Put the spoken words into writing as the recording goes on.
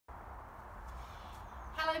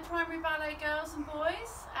Hello primary ballet girls and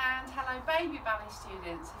boys, and hello baby ballet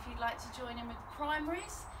students. If you'd like to join in with the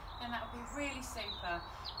primaries, then that would be really super.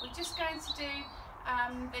 We're just going to do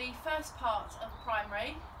the first part of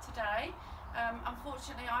primary today.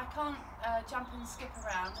 Unfortunately I can't jump and skip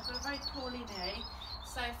around. I've got a very poorly knee,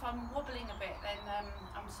 so if I'm wobbling a bit then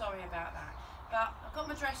I'm sorry about that. But I've got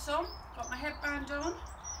my dress on, got my headband on,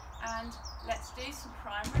 and let's do some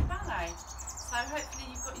primary ballet. So hopefully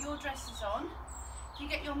you've got your dresses on. You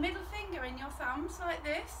get your middle finger in your thumbs like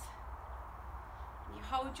this, and you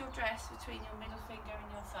hold your dress between your middle finger and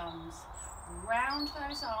your thumbs. Round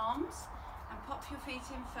those arms and pop your feet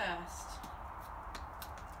in first.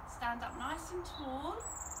 Stand up nice and tall,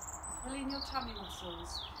 pull in your tummy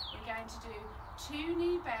muscles. We're going to do 2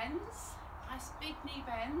 knee bends, nice big knee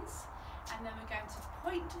bends, and then we're going to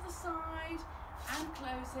point to the side and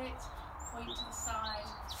close it, point to the side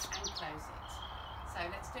and close it. So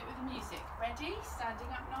let's do it with the music. Ready?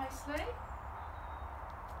 Standing up nicely.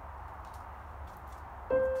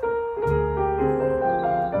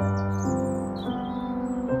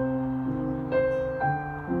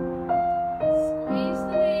 Squeeze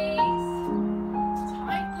the knees,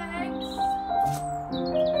 tight legs,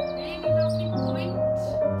 really lovely point.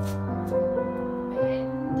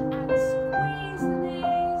 Bend and squeeze the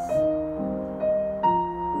knees.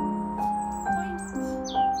 Point,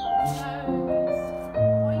 close.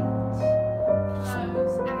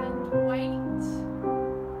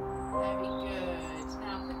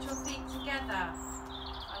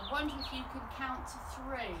 I wonder if you can count to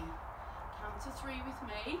 3. Count to 3 with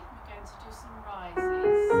me. We're going to do some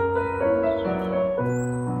rises.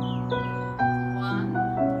 1,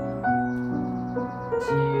 2,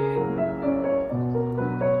 3.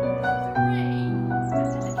 And a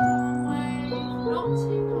little arm wave, not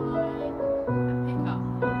too high, and pick up.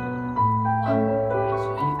 1. Make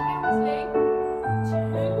sure you're counting. 2,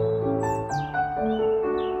 3.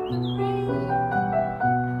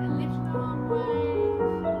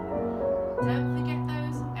 Don't forget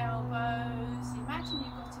those elbows. Imagine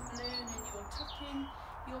you've got a balloon and you're tucking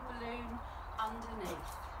your balloon underneath.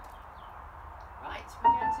 Right,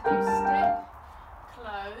 we're going to do step,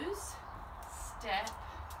 close, step,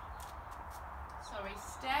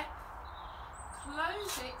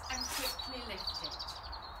 close it and quickly lift it.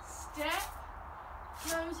 Step,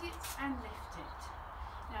 close it and lift it.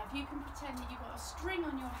 Now if you can pretend that you've got a string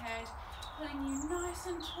on your head pulling you nice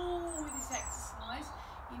and tall with this exercise,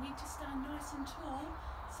 you need to stand nice and tall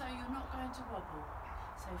so you're not going to wobble.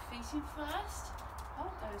 So feet in first,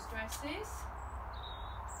 hold those dresses.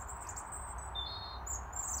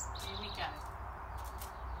 Here we go.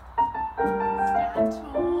 Stand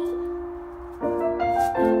tall.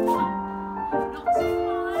 Up, not too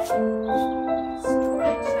high.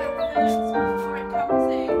 Stretch that reverse before it comes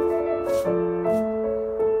in.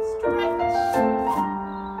 Stretch.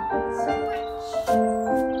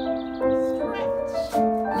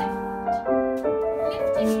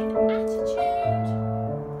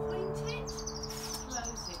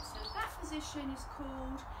 Is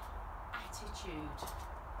called attitude.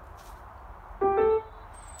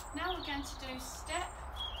 Now we're going to do step,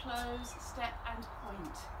 close, step and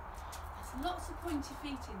point. There's lots of pointy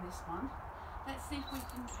feet in this one. Let's see if we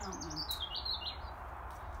can count them.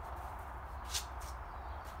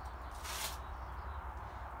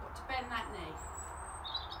 Got to bend that knee.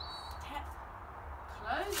 Step,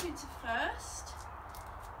 close into first,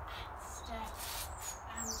 and step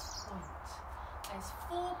and point. There's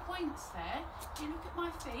 4 points there. If you look at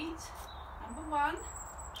my feet, number 1,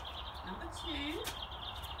 number 2,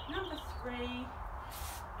 number 3,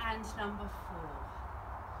 and number 4.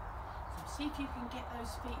 So see if you can get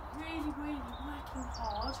those feet really, really working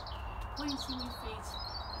hard, pointing your feet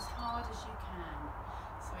as hard as you can.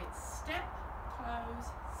 So it's step,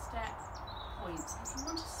 close, step, point. If you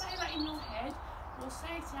want to say that in your head or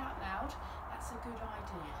say it out loud, that's a good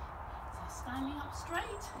idea. So standing up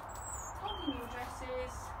straight, holding your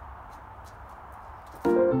dresses.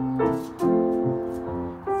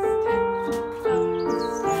 Step, close,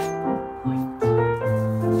 step, point. Point.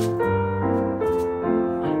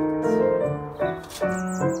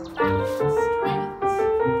 Back straight.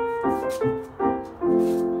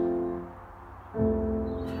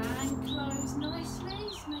 And close nicely.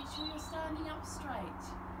 So make sure you're standing up straight.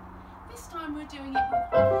 This time we're doing it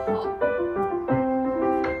with a hop.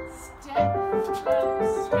 Step,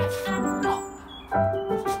 close, step and hop.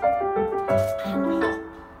 And hop.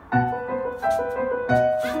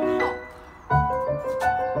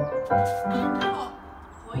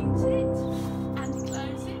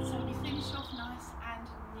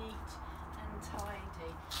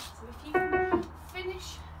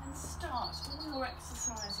 your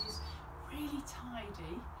exercises really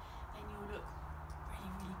tidy, then you'll look really,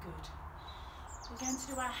 really good. We're going to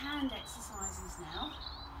do our hand exercises now.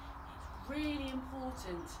 It's really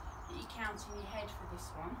important that you count in your head for this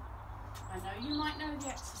one. I know you might know the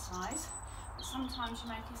exercise, but sometimes you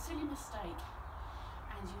make a silly mistake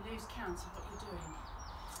and you lose count of what you're doing.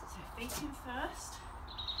 So feet in first,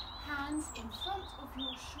 hands in front of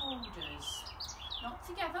your shoulders, not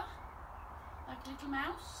together, like a little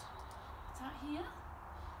mouse. It's out here,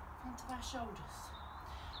 in front of our shoulders.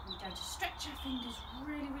 And we're going to stretch our fingers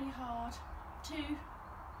really, really hard. 2,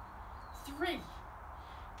 3,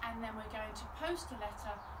 and then we're going to post a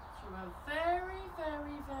letter through a very,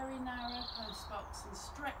 very, very narrow post box and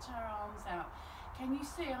stretch our arms out. Can you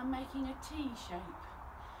see I'm making a T shape?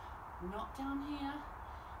 Not down here,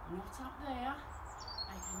 not up there.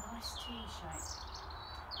 Make a nice T shape.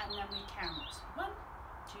 And then we count 1,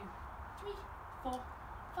 2, 3, 4,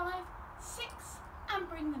 5, 6, and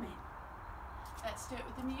bring them in. Let's do it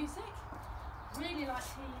with the music. Really like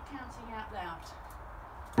to hear you counting out loud.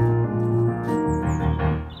 1,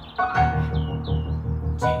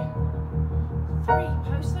 2, 3.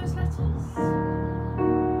 Post those letters. 1,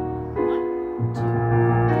 2,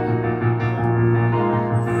 3, 4,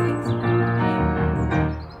 5, 6, and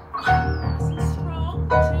 8. Nice and strong.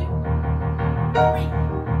 2, 3.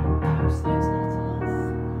 Post those letters.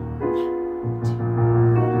 1, 2, 3,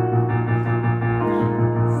 4,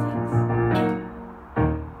 5, 6, 8.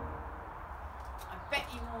 I bet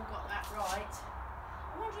you all got that right.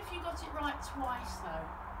 I wonder if you got it right twice though.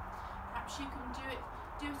 Perhaps you can do it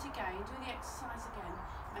again, do the exercise again.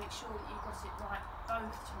 Make sure that you got it right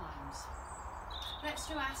both times. Let's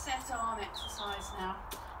do our set arm exercise now,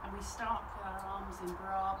 and we start with our arms in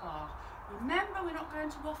bra bar. Remember, we're not going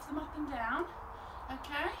to waft them up and down,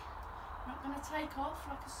 okay? We're not going to take off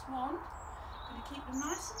like a swan. We're going to keep them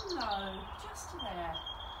nice and low, just to there.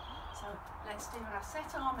 So let's do our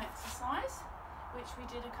set arm exercise, which we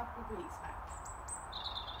did a couple of weeks back.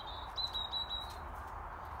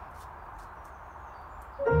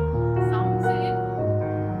 Thumbs in.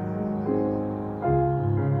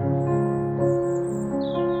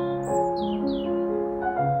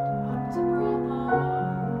 Up to bra bar.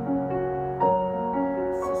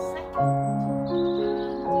 It's a second.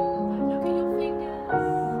 And look at your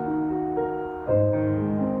fingers.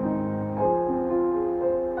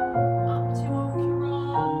 Up to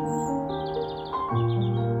ocuron.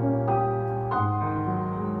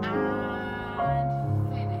 And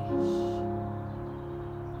finish.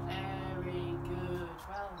 Very good,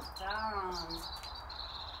 well done.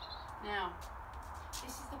 Now,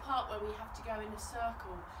 this is the part where we have to go in a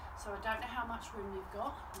circle. So I don't know how much room you've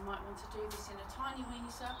got. You might want to do this in a tiny weeny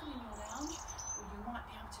circle in your lounge, or you might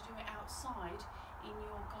be able to do it outside in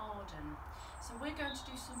your garden. So we're going to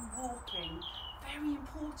do some walking. Very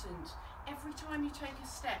important. Every time you take a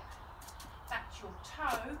step, that your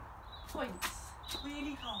toe points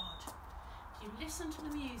really hard. If you listen to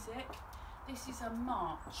the music, this is a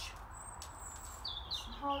march.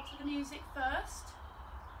 Listen hard to the music first.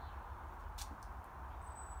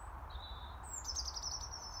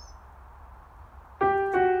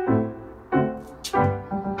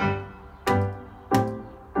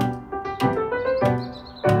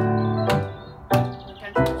 We're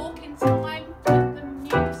going to walk in time with the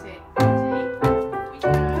music. Ready? Here we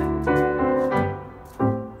go.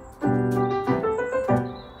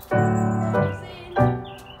 Thumbs in. And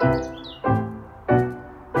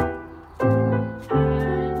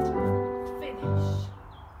finish.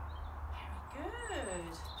 Very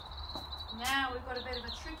good. Now we've got a bit of a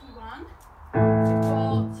tricky one. We've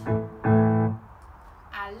got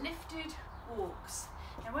our lifted walks.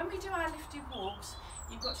 Now when we do our lifted walks,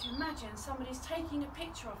 you've got to imagine somebody's taking a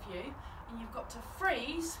picture of you and you've got to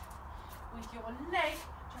freeze with your leg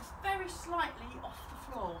just very slightly off the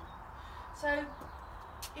floor. So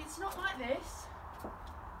it's not like this.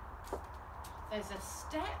 There's a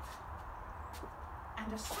step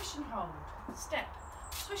and a swish and hold. Step,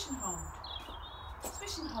 swish and hold,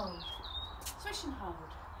 swish and hold, swish and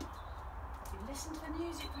hold. If you listen to the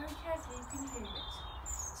music very carefully, you can hear it.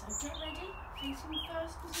 So get ready, feet in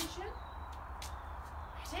first position.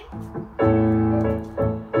 Ready? Step.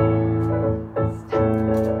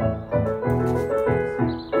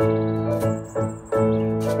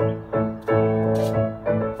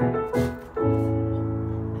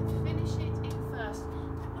 And finish it in first.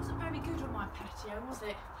 That wasn't very good on my patio, was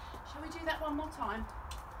it? Shall we do that one more time?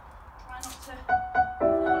 Try not to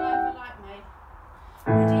fall over like me.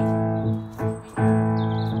 Ready? Here we go.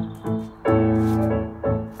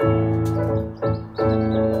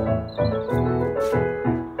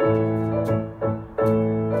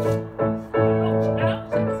 Rock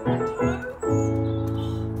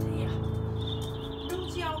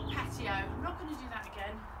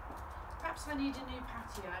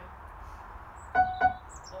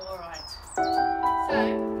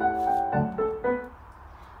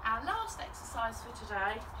for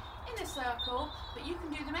today in a circle, but you can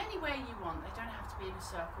do them anywhere you want. They don't have to be in a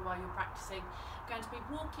circle while you're practicing. We're going to be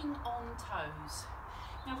walking on toes.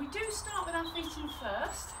 Now we do start with our feet in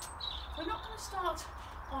first. We're not going to start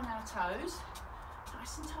on our toes.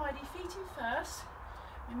 Nice and tidy, feet in first.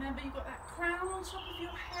 Remember, you've got that crown on top of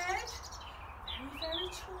your head, very, very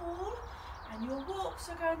tall, and your walks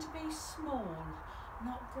are going to be small,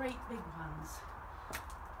 not great big ones.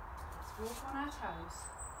 Let's walk on our toes.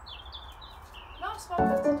 Last one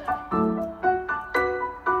for today.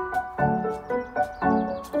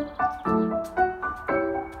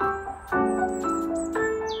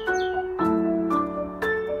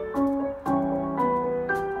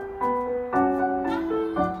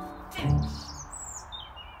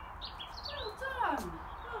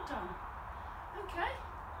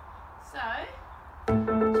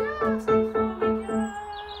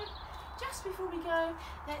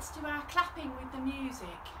 Let's do our clapping with the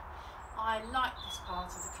music. I like this part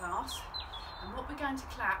of the class, and what we're going to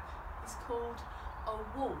clap is called a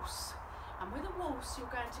waltz. And with a waltz you're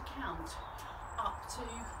going to count up to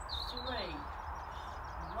 3.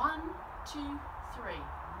 1, 2, 3.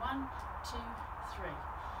 1, 2, 3.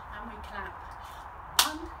 And we clap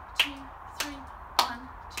 1, 2, 3. 1,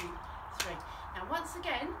 2, 3. Now once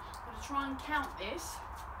again, we've got to try and count this.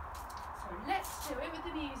 So let's do it with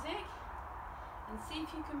the music. And see if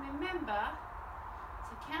you can remember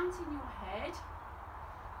to count in your head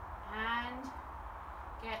and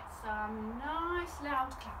get some nice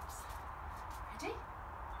loud claps. Ready?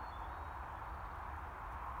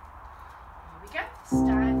 Here we go.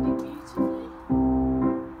 Standing beautifully.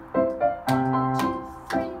 1, 2,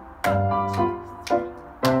 3. 1, 2, 3. 1,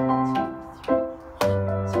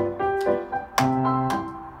 2, 3. 1, 2,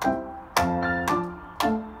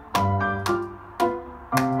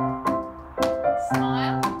 3.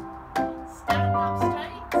 Smile, stand up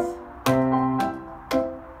straight.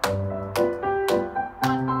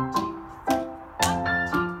 1, 2, 3. 1, 2, 3.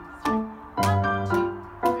 1, 2,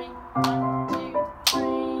 3. 1, 2, 3.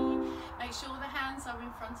 Make sure the hands are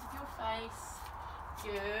in front of your face.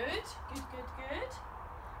 Good, good, good, good.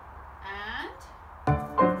 And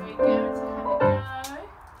we're going to have a go.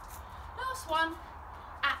 Last one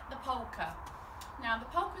at the polka. Now the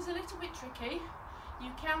polka is a little bit tricky.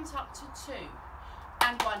 You count up to 2.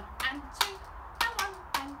 And 1 and 2 and 1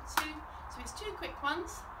 and 2. So it's 2 quick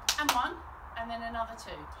ones and 1 and then another 2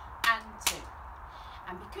 and 2.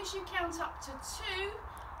 And because you count up to 2,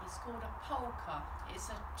 it's called a polka. It's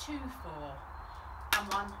a 2-4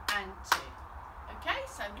 and 1 and 2. Okay,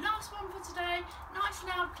 so last one for today. Nice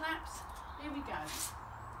loud claps. Here we go.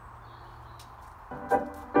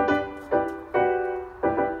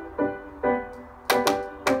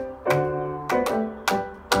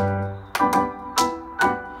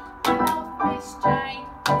 Miss Jayne,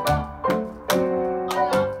 I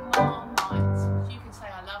love Marmite. You can say I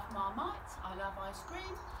love Marmite, I love ice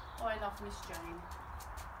cream, or I love Miss Jayne.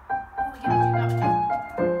 Oh, we're going to do that again.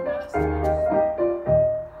 No, that's the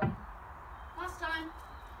last time.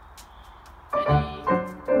 Ready? 1 and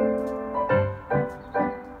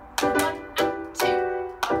 2. 1 and 2.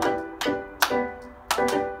 1 and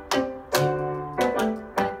 2. 1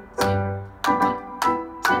 and 2. 1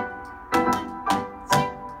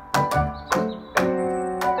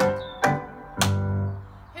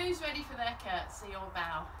 Who's ready for their curtsy or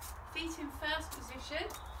bow? Feet in first position,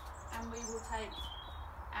 and we will take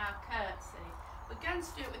our curtsy. We're going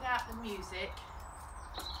to do it without the music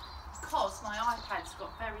because my iPad's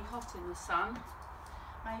got very hot in the sun.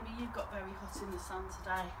 Maybe you've got very hot in the sun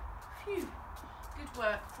today. Phew. Good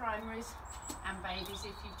work, primaries and babies,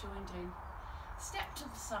 if you've joined in. Step to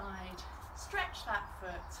the side, stretch that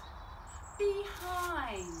foot,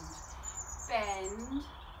 behind, bend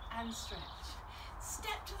and stretch.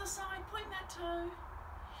 Step to the side, point that toe,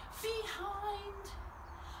 behind,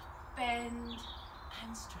 bend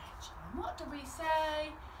and stretch. And what do we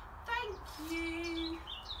say? Thank you.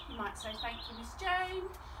 You might say thank you, Miss Jayne,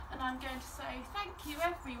 and I'm going to say thank you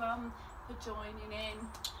everyone for joining in,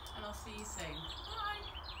 and I'll see you soon. Bye.